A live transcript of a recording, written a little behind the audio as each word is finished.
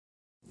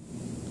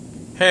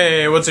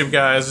Hey, what's up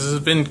guys, this is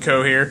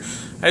Vinco here.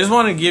 I just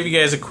want to give you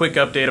guys a quick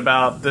update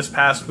about this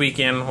past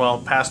weekend, well,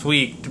 past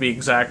week to be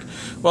exact.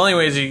 Well,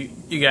 anyways,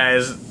 you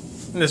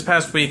guys, this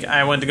past week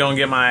I went to go and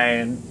get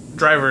my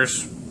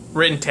driver's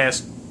written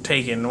test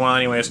taken. Well,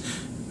 anyways,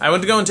 I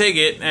went to go and take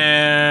it,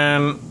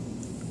 and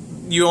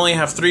you only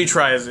have 3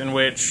 tries in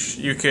which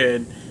you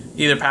could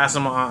either pass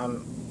them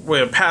on,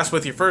 pass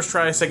with your first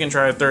try, second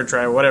try, third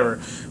try,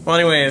 whatever. Well,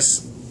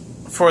 anyways,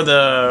 for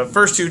the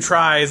first 2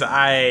 tries,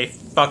 I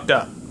fucked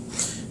up,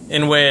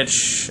 in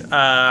which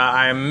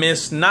I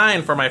missed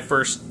 9 for my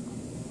first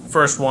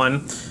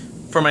one.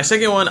 For my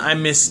second one, I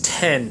missed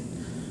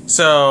 10.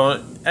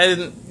 So,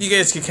 and you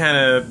guys could kind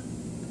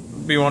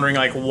of be wondering,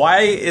 like, why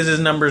is his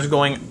numbers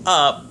going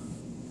up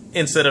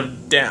instead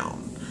of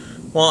down?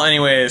 Well,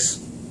 anyways,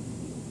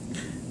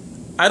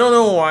 I don't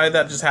know why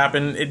that just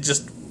happened. It's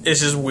just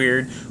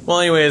weird. Well,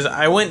 anyways,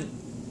 I went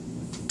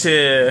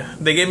to,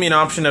 they gave me an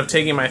option of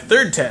taking my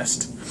 3rd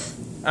test.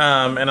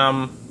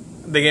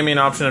 They gave me an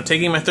option of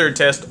taking my 3rd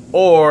test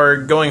or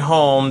going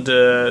home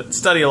to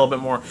study a little bit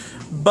more.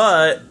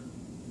 But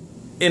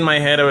in my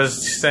head I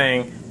was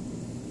saying,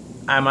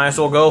 I might as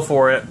well go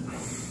for it.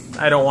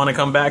 I don't want to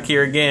come back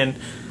here again.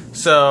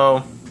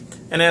 So,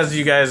 and as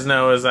you guys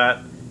know, is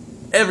that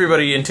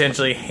everybody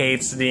intentionally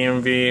hates the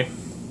DMV,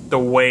 the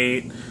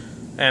wait,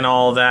 and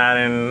all that,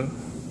 and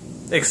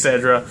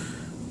etc.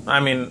 I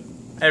mean,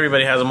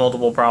 everybody has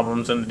multiple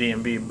problems in the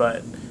DMV,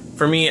 but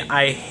for me,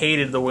 I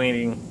hated the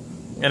waiting.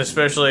 And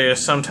especially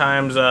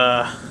sometimes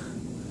some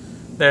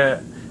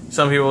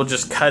people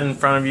just cut in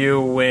front of you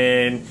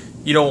when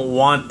you don't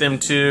want them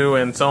to,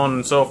 and so on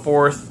and so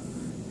forth.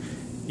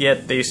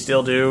 Yet they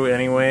still do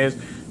anyways.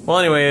 Well,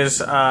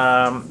 anyways,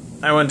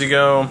 I went to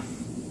go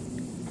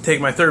take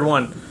my 3rd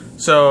one.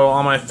 So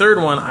on my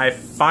 3rd one, I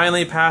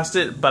finally passed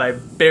it, but I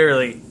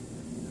barely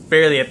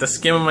at the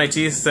skim of my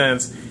teeth,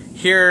 since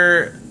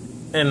here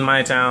in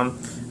my town,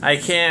 I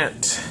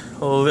can't.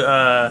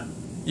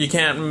 You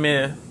can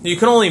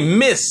only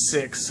miss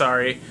 6,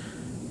 sorry.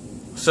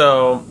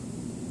 So,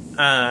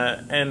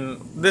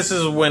 and this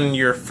is when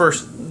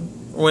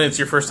it's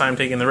your first time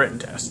taking the written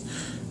test.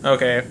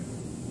 Okay,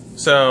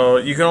 so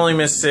you can only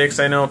miss 6.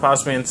 I know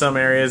possibly in some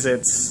areas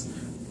it's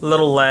a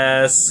little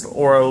less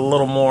or a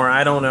little more.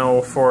 I don't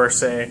know for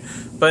say.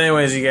 But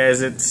anyways, you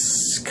guys,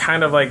 it's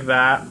kind of like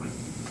that.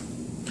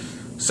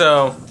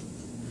 So,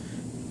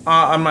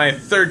 on my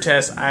 3rd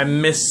test, I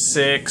missed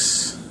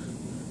 6.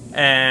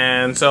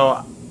 And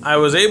so I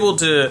was able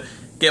to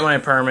get my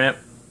permit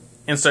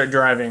and start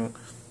driving.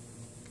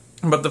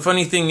 But the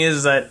funny thing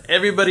is that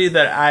everybody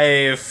that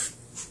I've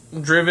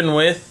driven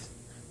with,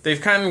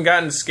 they've kind of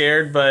gotten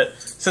scared, but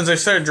since I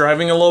started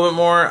driving a little bit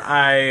more,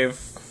 I've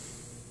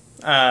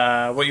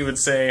kind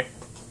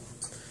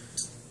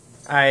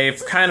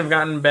of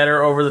gotten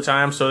better over the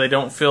time, so they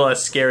don't feel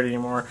as scared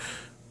anymore.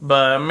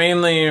 But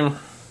mainly,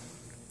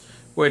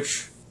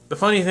 which the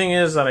funny thing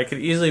is that I could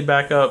easily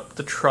back up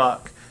the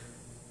truck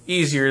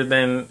easier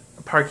than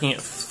parking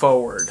it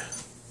forward.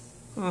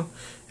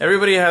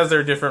 Everybody has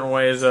their different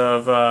ways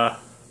of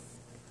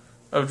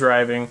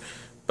driving,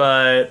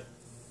 but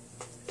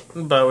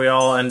we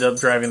all end up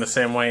driving the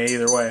same way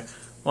either way.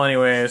 Well,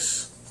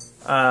 anyways,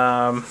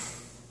 RJ,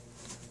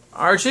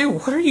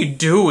 what are you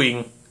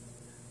doing?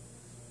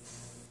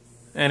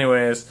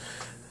 Anyways,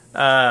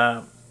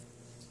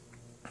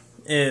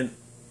 it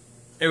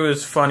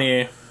was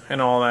funny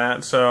and all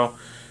that, so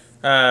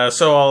a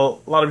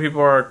lot of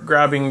people are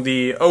grabbing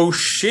the oh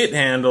shit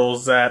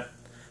handles that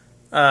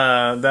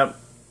that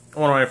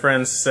one of my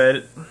friends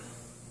said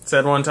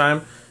one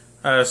time.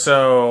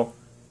 So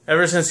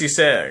ever since he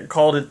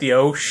called it the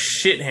oh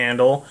shit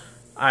handle,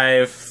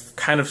 I've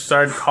kind of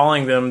started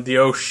calling them the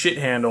oh shit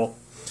handle.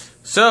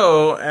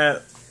 So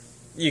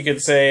you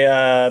could say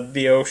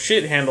the oh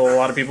shit handle a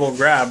lot of people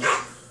grab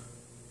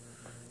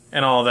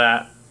and all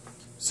that.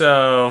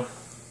 So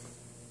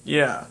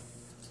yeah.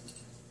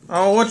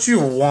 Oh, what you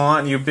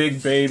want, you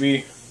big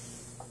baby?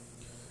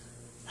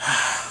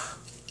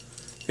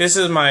 This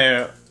is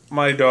my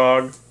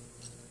dog.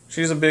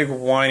 She's a big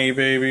whiny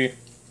baby.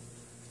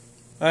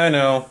 I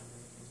know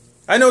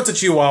it's a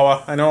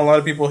Chihuahua. I know a lot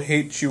of people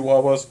hate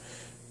Chihuahuas,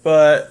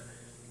 but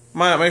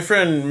my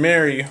friend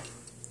Mary,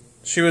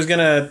 she was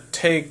gonna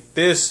take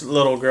this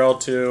little girl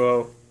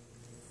to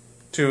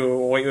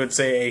what you would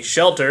say a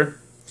shelter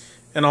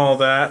and all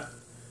that,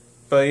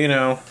 but you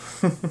know.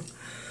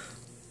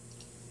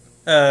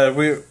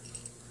 We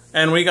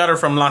got her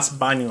from Los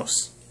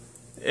Baños,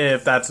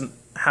 if that's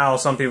how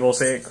some people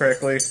say it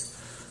correctly.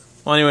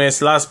 Well,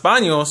 anyways, Los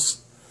Baños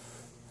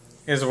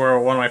is where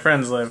one of my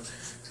friends live.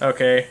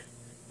 Okay,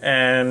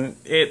 and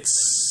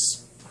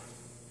it's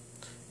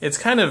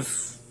kind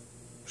of,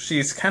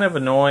 she's kind of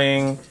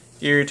annoying,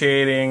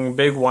 irritating,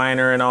 big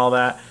whiner and all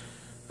that.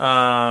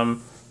 But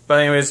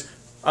anyways,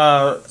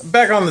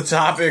 back on the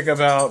topic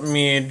about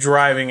me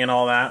driving and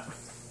all that.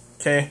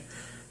 Okay.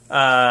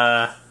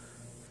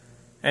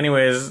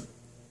 Anyways,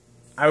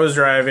 I was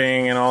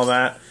driving and all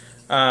that.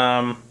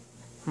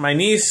 My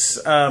nieces,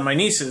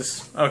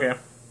 okay,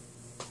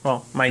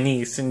 well, my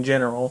niece in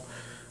general,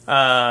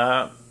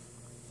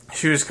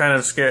 she was kind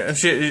of scared.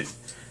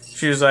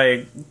 She was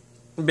like,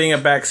 being a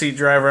backseat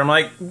driver, I'm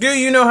like, do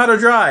you know how to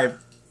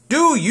drive?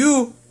 Do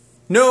you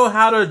know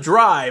how to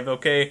drive?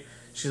 Okay.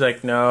 She's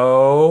like,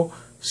 no.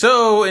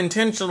 So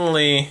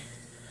intentionally,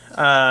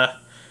 I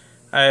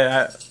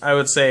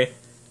would say,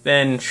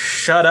 then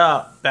shut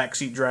up,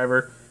 backseat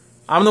driver.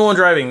 I'm the one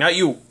driving, not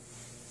you.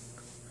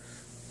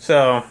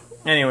 So,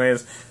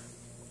 anyways,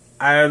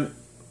 I've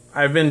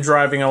been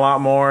driving a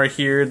lot more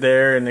here,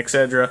 there, and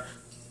etc.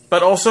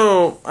 But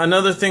also,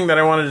 another thing that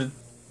I wanted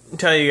to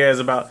tell you guys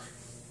about.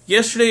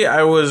 Yesterday,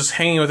 I was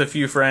hanging with a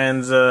few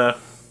friends,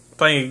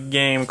 playing a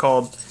game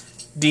called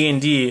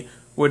D&D,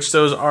 which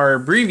those are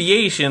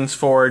abbreviations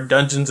for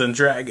Dungeons and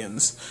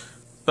Dragons.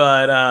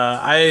 But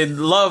I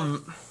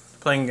love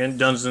playing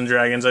Dungeons and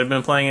Dragons. I've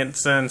been playing it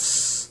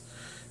since,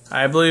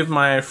 I believe,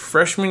 my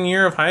freshman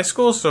year of high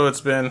school, so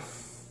it's been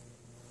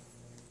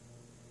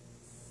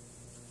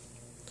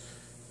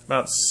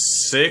about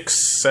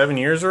 6-7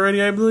 years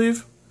already, I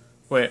believe.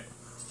 Wait.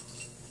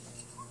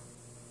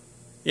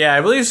 Yeah,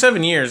 I believe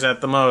 7 years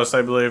at the most,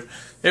 I believe.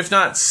 If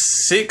not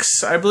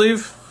 6, I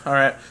believe.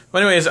 Alright.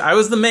 But anyways, I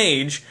was the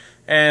mage,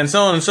 and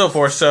so on and so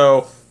forth,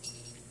 so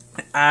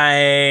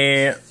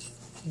I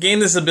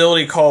gained this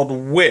ability called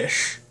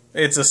Wish.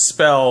 It's a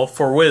spell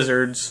for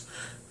wizards.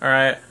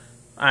 Alright.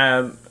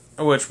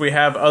 Which we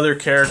have other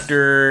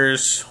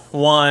characters.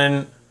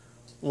 One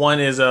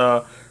is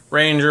a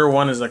ranger,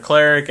 one is a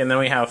cleric, and then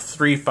we have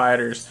 3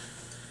 fighters.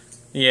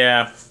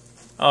 Yeah.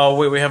 Oh,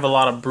 wait, we have a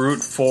lot of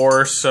brute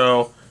force,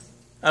 so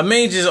a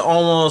mage is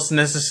almost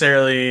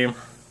necessarily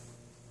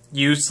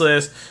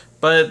useless,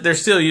 but they're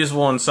still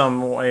useful in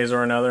some ways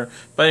or another.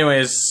 But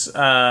anyways,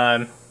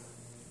 I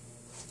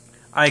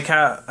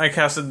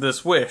casted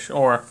this wish,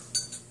 or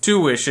 2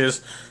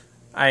 wishes.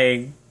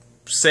 I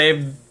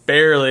saved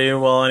barely,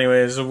 well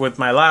anyways, with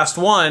my last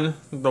one,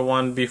 the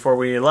one before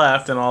we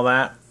left and all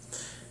that,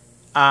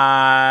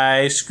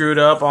 I screwed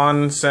up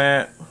on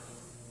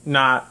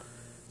not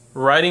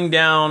writing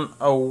down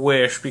a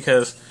wish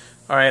because,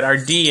 alright, our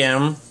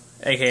DM,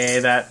 aka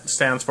that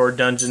stands for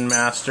Dungeon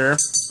Master,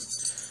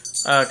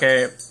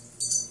 okay,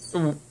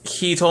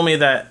 he told me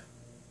that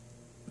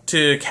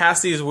to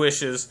cast these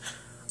wishes,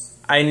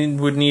 I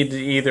would need to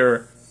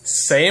either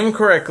say them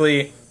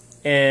correctly,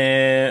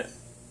 and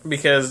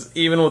because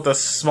even with the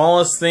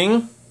smallest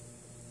thing,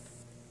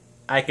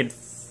 I could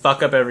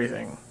fuck up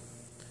everything.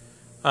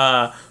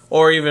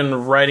 Or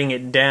even writing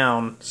it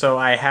down, so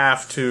I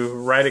have to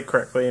write it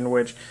correctly, in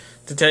which,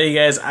 to tell you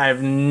guys,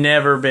 I've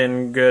never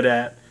been good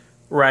at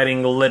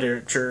writing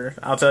literature,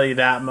 I'll tell you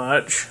that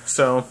much.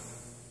 So,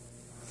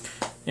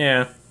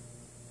 yeah.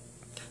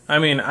 I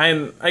mean,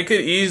 I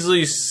could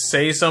easily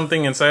say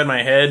something inside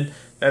my head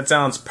that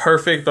sounds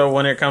perfect, but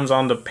when it comes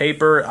onto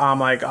paper, I'm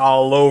like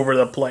all over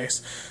the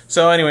place.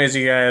 So anyways,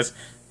 you guys,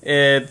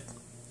 it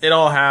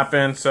all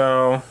happened,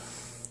 so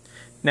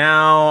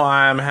now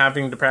I'm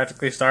having to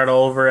practically start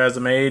all over as a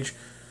mage.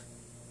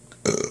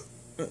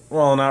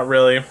 Well, not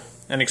really.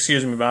 And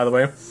excuse me, by the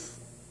way.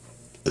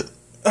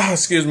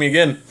 Excuse me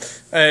again.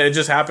 It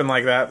just happened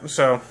like that.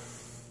 So,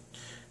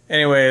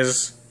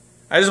 anyways,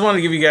 I just wanted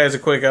to give you guys a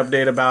quick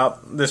update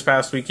about this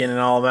past weekend and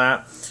all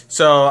that.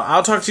 So,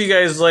 I'll talk to you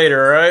guys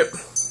later, alright?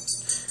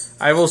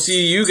 I will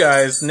see you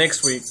guys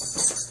next week.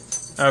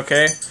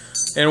 Okay?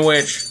 In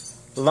which,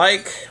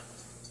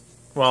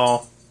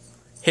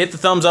 hit the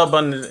thumbs up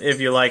button if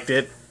you liked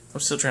it.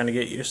 I'm still trying to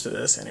get used to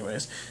this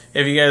anyways.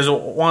 If you guys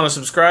want to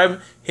subscribe,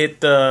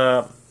 hit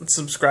the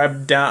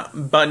subscribe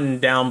button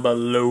down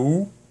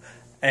below.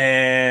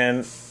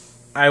 And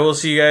I will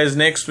see you guys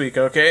next week,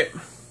 okay?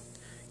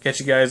 Catch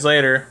you guys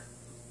later.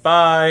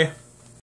 Bye.